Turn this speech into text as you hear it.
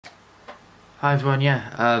Hi everyone,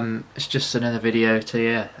 it's just another video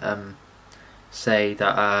to say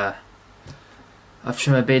that I've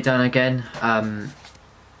trimmed my beard down again. The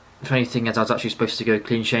funny thing is I was actually supposed to go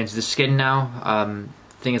clean shave to the skin now.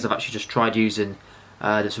 Thing is I've actually just tried using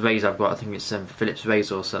this razor I've got. I think it's Phillips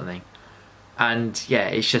razor or something, and yeah,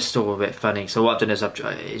 it's just all a bit funny. So what I've done is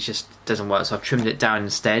it just doesn't work, so I've trimmed it down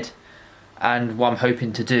instead. And what I'm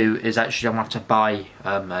hoping to do is actually I'm going to have to buy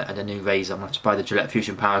a new razor. I'm going to have to buy the Gillette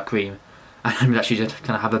Fusion Power Cream, and I'm actually just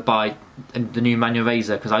going to have a buy the new manual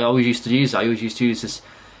razor, because I always used to use it. I always used to use this,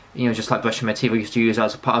 you know, just like brushing my teeth. I used to use it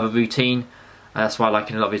as a part of a routine. That's why, like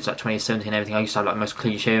in a lot of videos like 2017 and everything, I used to have like the most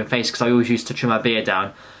clean shaven face, because I always used to trim my beard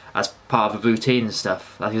down as part of a routine and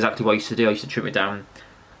stuff. That's exactly what I used to do. I used to trim it down,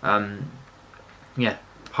 yeah,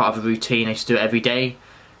 part of a routine. I used to do it every day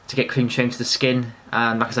to get clean shaven to the skin.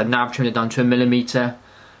 Like I said, now I've trimmed it down to 1mm.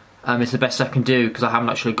 It's the best I can do, because I haven't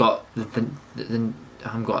actually got the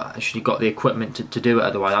equipment to do it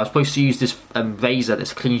otherwise. I was supposed to use this razor,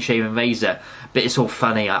 this clean shaven razor, but it's all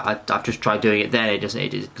funny. I've just tried doing it then. It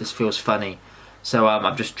just feels funny. So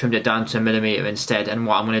I've just trimmed it down to 1mm instead. And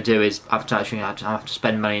what I'm going to do is I have to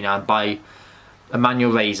spend money now and buy a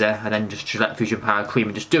manual razor, and then just Gillette Fusion Power Cream,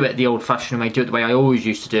 and just do it the old-fashioned way. Do it the way I always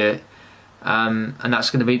used to do it. And that's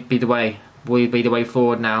going to be the way. Will be the way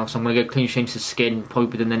forward now. So I'm going to go clean shave to the skin probably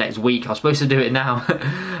within the next week. I was supposed to do it now,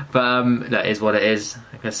 but that is what it is.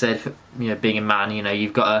 Like I said, you know, being a man, you know,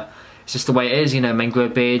 you've got to. It's just the way it is. You know, men grow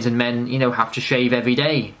beards, and men, you know, have to shave every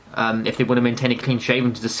day if they want to maintain a clean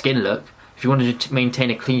shaven to the skin look. If you want to maintain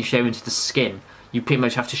a clean shaven to the skin, you pretty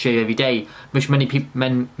much have to shave every day, which many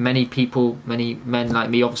men like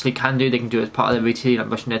me obviously can do. They can do it as part of their routine, like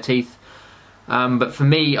brushing their teeth. But for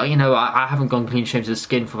me, you know, I haven't gone clean shaven to the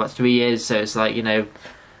skin for about 3 years, so it's like, you know,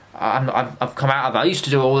 I've come out of it. I used to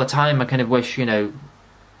do it all the time. I kind of wish, you know,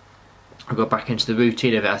 I got back into the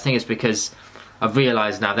routine of it. I think it's because I've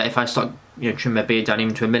realised now that if I start, you know, trimming my beard down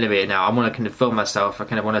even to 1mm now, I want to kind of film myself. I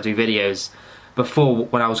kind of want to do videos. Before,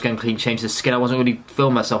 when I was going clean shave to the skin, I wasn't really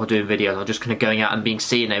filming myself or doing videos. I was just kind of going out and being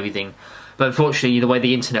seen and everything. But unfortunately, the way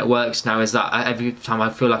the internet works now is that every time I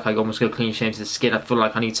feel like I almost go clean shave to the skin, I feel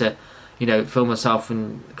like I need to, you know, film myself,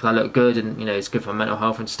 and because I look good, and you know, it's good for my mental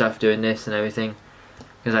health and stuff doing this and everything.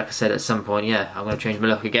 Because like I said, at some point, yeah, I'm going to change my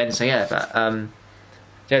look again. So yeah, but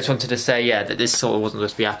yeah, I just wanted to say, yeah, that this sort of wasn't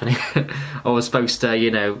supposed to be happening. I was supposed to,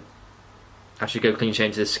 you know, actually go clean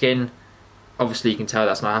shave to the skin. Obviously, you can tell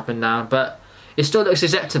that's not happened now, but it still looks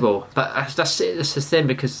acceptable. But that's it. That's the thing,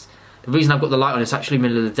 because the reason I've got the light on is actually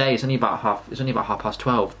middle of the day. It's only about half. It's only about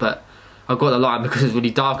 12:30, but I've got the light on because it's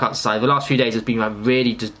really dark outside. The last few days it's been like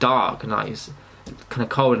really just dark, and like it's kind of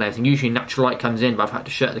cold and everything. Usually natural light comes in, but I've had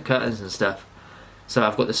to shut the curtains and stuff. So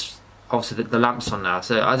I've got this, obviously the lamps on now.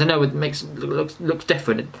 So I don't know, it looks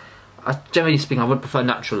different. Generally speaking, I would prefer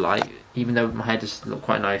natural light, even though my hair does look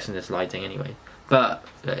quite nice in this lighting anyway. But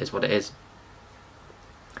it is what it is.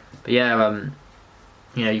 But yeah,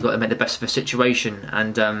 you know, you've got to make the best of a situation,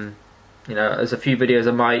 and you know, there's a few videos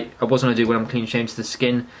I was going to do when I'm clean shaved to the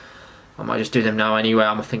skin. I might just do them now anyway.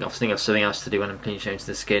 I'm thinking of something else to do when I'm clean shaved to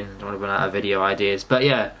the skin. I don't want to run out of video ideas. But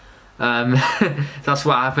yeah, that's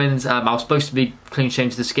what happens. I was supposed to be clean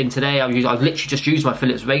shaved to the skin today. I've literally just used my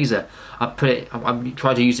Phillips razor. I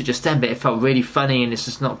tried to use it just then, but it felt really funny, and it's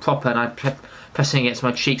just not proper. And I kept pressing it against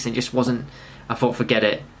my cheeks, and it just wasn't. I thought, forget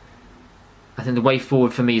it. I think the way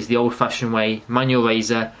forward for me is the old-fashioned way: manual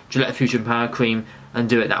razor, Gillette Fusion Power Cream, and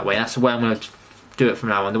do it that way. That's the way I'm going to do it from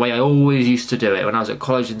now on. The way I always used to do it when I was at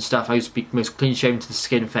college and stuff. I used to be most clean shaven to the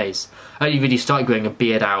skin face. I only really started growing a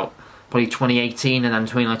beard out probably 2018, and then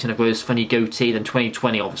 2019 I grew this funny goatee. Then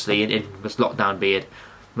 2020, obviously, in this lockdown beard.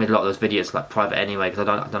 I made a lot of those videos like private anyway, because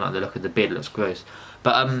I don't like the look of the beard. It looks gross.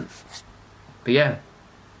 But yeah.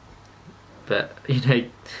 But you know,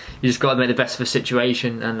 you just got to make the best of a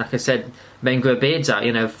situation. And like I said, men grow beards out.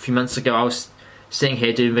 You know, a few months ago I was sitting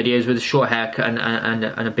here doing videos with a short haircut and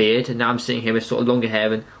a beard, and now I'm sitting here with sort of longer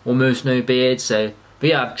hair and almost no beard. So, but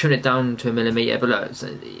yeah, I've trimmed it down to 1mm. But look, so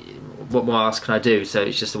what more else can I do? So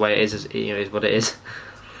it's just the way it is. You know, is what it is.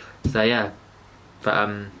 So yeah, but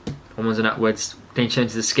onwards and upwards, clean shaving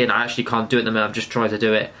to the skin. I actually can't do it at the moment. I've just tried to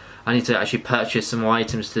do it. I need to actually purchase some more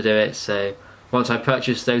items to do it. So once I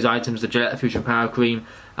purchase those items, the Gillette Fusion Power Cream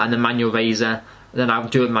and the manual razor, then I'll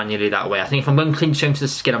do it manually that way. I think if I'm going clean shaving to the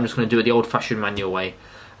skin, I'm just going to do it the old-fashioned manual way.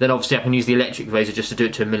 Then obviously I can use the electric razor just to do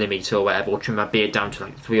it to 1mm or whatever, or trim my beard down to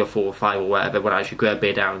like 3 or 4 or 5 or whatever when I actually grow a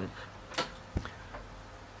beard out.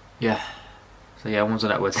 Yeah. So yeah, onwards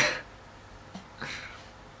and upwards.